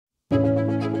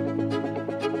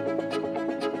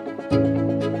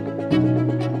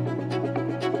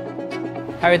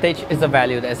Heritage is a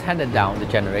value that is handed down to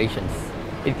generations.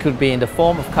 It could be in the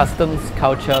form of customs,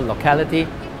 culture, locality,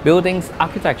 buildings,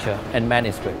 architecture, and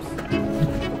manuscripts.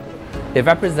 They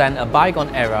represent a bygone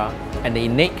era and the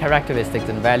innate characteristics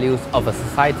and values of a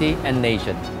society and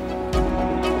nation.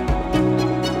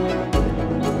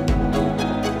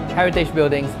 Heritage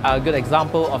buildings are a good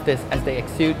example of this as they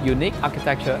exude unique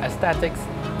architectural aesthetics,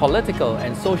 political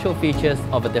and social features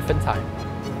of a different time.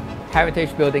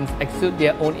 Heritage buildings exude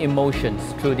their own emotions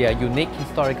through their unique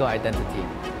historical identity.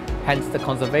 Hence, the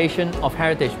conservation of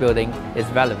heritage building is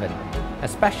relevant,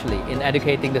 especially in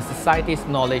educating the society's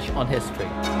knowledge on history.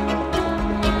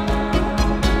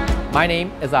 My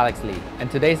name is Alex Lee, and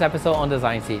today's episode on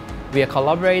Design Seed, we are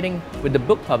collaborating with the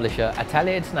book publisher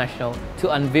Atelier International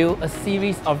to unveil a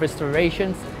series of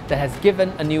restorations that has given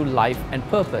a new life and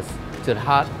purpose to the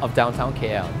heart of downtown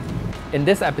KL. In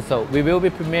this episode, we will be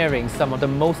premiering some of the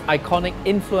most iconic,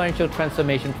 influential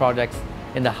transformation projects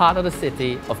in the heart of the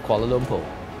city of Kuala Lumpur.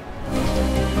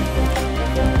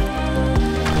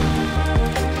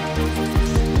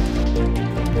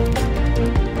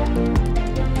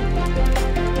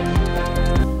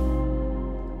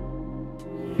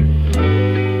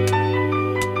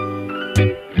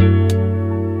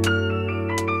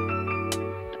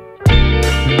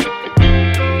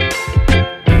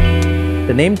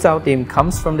 The name Zao Tim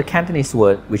comes from the Cantonese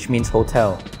word which means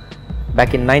hotel.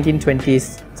 Back in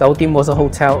 1920s, Zao Tim was a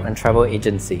hotel and travel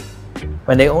agency.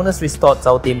 When the owners restored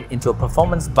Zao Tim into a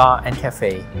performance bar and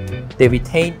cafe, they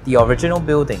retained the original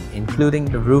building, including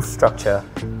the roof structure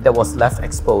that was left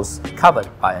exposed, covered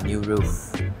by a new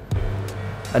roof.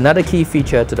 Another key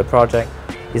feature to the project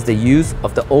is the use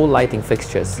of the old lighting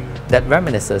fixtures that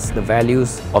reminisces the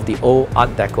values of the old Art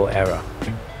Deco era.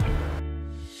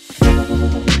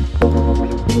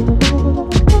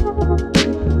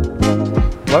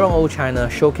 Warung Old China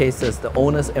showcases the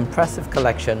owner's impressive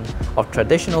collection of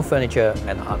traditional furniture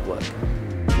and artwork.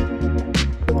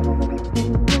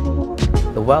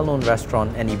 The well-known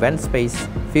restaurant and event space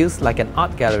feels like an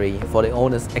art gallery for the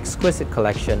owner's exquisite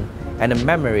collection and a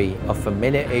memory of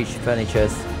familiar aged furniture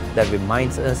that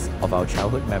reminds us of our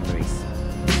childhood memories.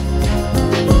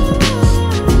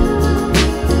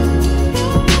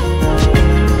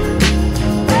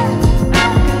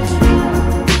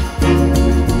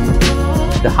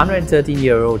 The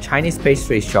 113-year-old Chinese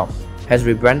pastry shop has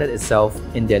rebranded itself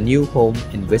in their new home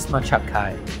in Wisma Chap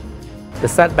Khai. The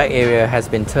setback area has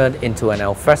been turned into an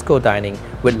alfresco dining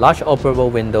with large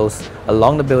operable windows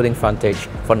along the building frontage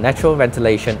for natural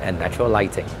ventilation and natural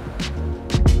lighting.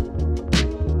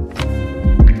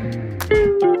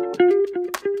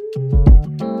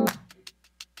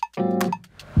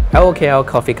 LOKL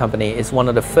Coffee Company is one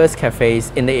of the first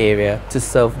cafes in the area to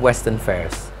serve Western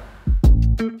fares.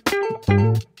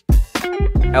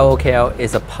 LOKL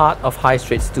is a part of High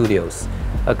Street Studios,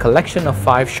 a collection of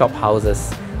 5 shop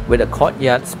houses with a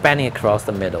courtyard spanning across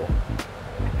the middle.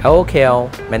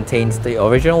 LOKL maintains the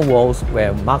original walls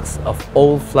where marks of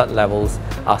old flood levels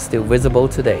are still visible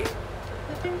today.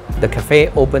 The cafe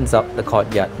opens up the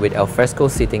courtyard with alfresco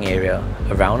seating area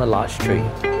around a large tree.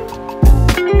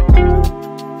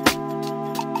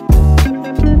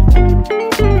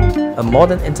 A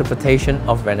modern interpretation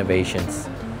of renovations,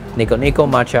 Nico Nico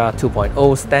Matcha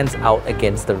 2.0 stands out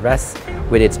against the rest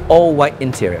with its all-white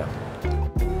interior.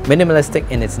 Minimalistic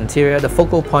in its interior, the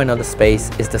focal point of the space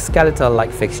is the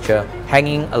skeletal-like fixture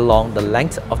hanging along the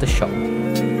length of the shop.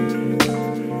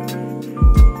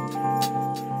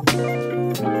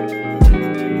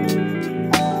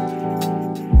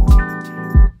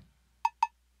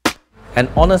 An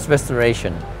honest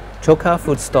restoration, Choka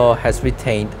Food Store has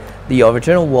retained the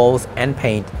original walls and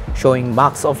paint, showing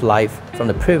marks of life from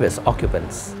the previous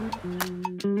occupants.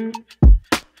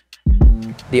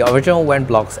 The original wand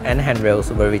blocks and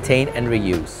handrails were retained and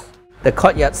reused. The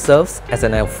courtyard serves as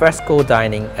an alfresco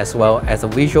dining as well as a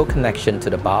visual connection to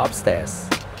the bar upstairs.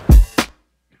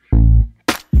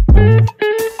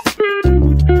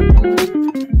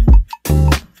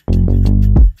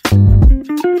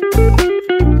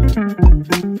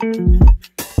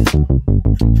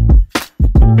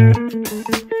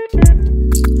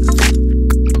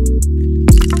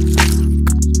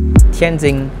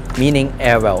 Tianjin, meaning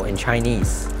airwell in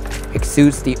Chinese,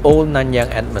 exudes the old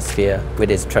Nanyang atmosphere with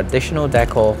its traditional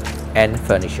decor and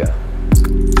furniture.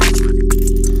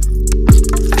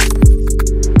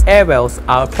 Airwells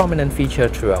are a prominent feature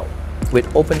throughout,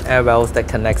 with open airwells that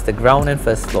connects the ground and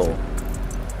first floor.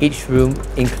 Each room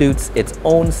includes its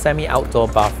own semi-outdoor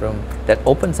bathroom that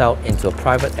opens out into a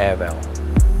private airwell.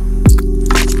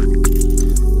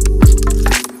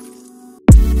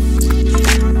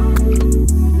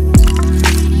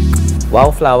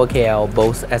 Wildflower KL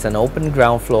boasts as an open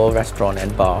ground floor restaurant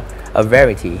and bar, a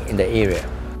rarity in the area.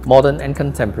 Modern and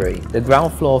contemporary, the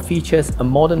ground floor features a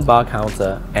modern bar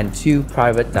counter and 2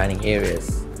 private dining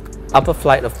areas. Upper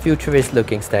flight of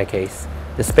futurist-looking staircase,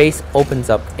 the space opens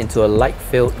up into a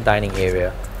light-filled dining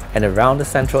area, and around the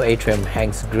central atrium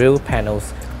hangs grille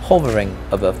panels hovering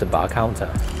above the bar counter.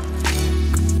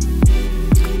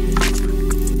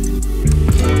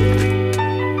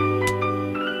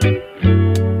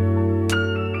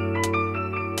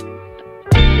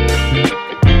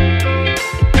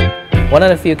 One of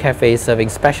the few cafes serving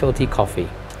specialty coffee,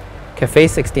 Cafe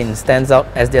 16 stands out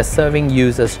as they're serving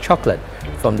users chocolate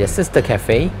from their sister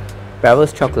cafe,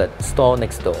 Barrel's Chocolate, store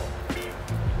next door.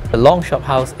 The long shop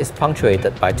house is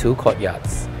punctuated by 2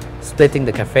 courtyards, splitting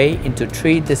the cafe into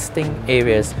 3 distinct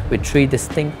areas with 3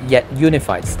 distinct yet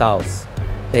unified styles.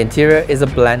 The interior is a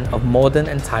blend of modern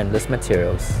and timeless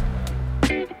materials.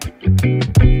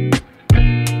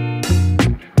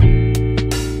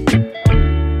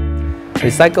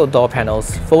 Recycled door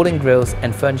panels, folding grills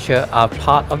and furniture are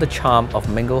part of the charm of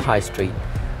Mingo High Street,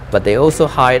 but they also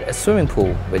hide a swimming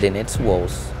pool within its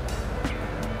walls.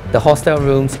 The hostel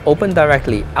rooms open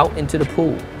directly out into the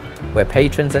pool, where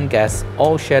patrons and guests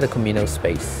all share the communal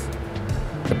space.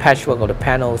 The patchwork of the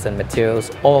panels and materials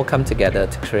all come together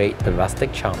to create the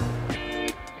rustic charm.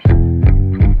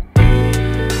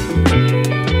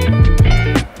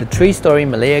 The 3-story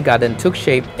Malaya garden took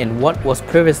shape in what was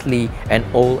previously an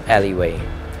old alleyway.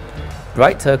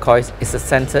 Bright turquoise is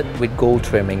accented with gold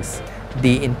trimmings.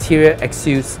 The interior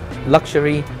exudes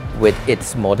luxury with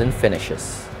its modern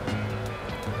finishes.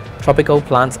 Tropical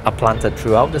plants are planted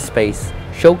throughout the space,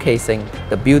 showcasing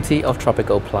the beauty of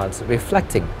tropical plants,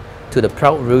 reflecting to the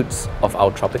proud roots of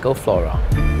our tropical flora.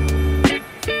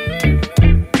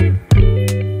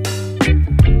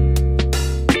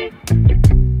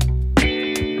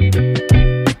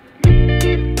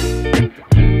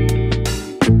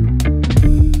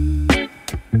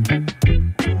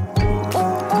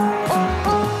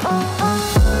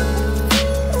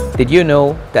 Did you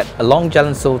know that along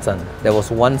Jalan Sultan, there was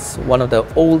once one of the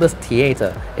oldest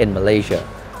theatre in Malaysia,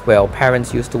 where our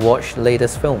parents used to watch the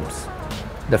latest films?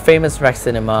 The famous Rex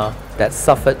Cinema that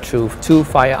suffered through 2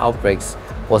 fire outbreaks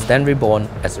was then reborn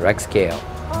as Rex KL.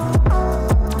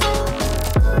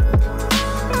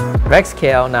 Rex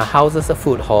KL now houses a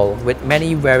food hall with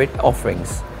many varied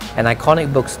offerings. An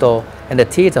iconic bookstore and the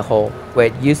theatre hall where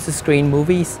it used to screen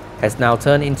movies has now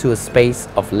turned into a space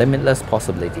of limitless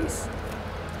possibilities.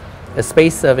 A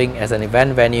space serving as an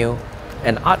event venue,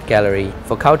 an art gallery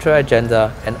for cultural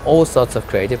agenda and all sorts of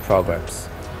creative programs.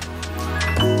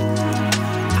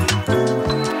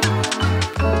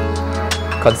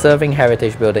 Conserving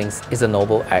heritage buildings is a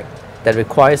noble act that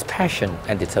requires passion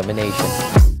and determination.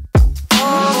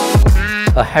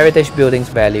 A heritage building's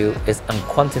value is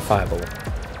unquantifiable.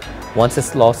 Once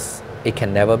it's lost, it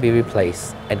can never be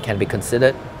replaced and can be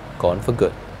considered gone for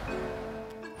good.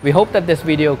 We hope that this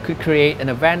video could create an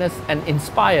awareness and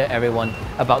inspire everyone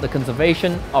about the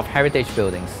conservation of heritage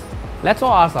buildings. Let's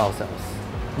all ask ourselves,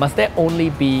 must there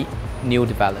only be new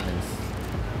developments?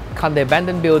 Can't the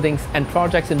abandoned buildings and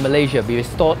projects in Malaysia be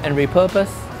restored and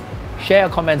repurposed? Share your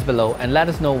comments below and let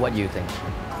us know what you think.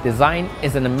 Design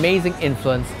is an amazing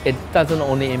influence. It doesn't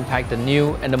only impact the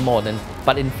new and the modern,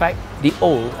 but in fact the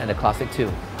old and the classic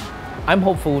too. I'm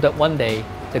hopeful that one day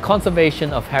the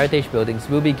conservation of heritage buildings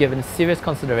will be given serious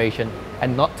consideration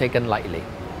and not taken lightly.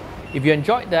 If you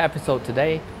enjoyed the episode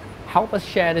today, help us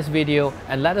share this video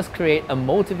and let us create a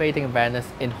motivating awareness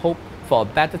in hope for a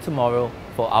better tomorrow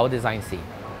for our design scene.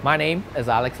 My name is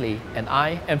Alex Lee and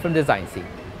I am from Design Scene.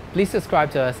 Please subscribe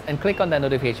to us and click on that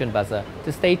notification buzzer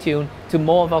to stay tuned to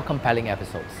more of our compelling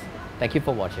episodes. Thank you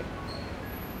for watching.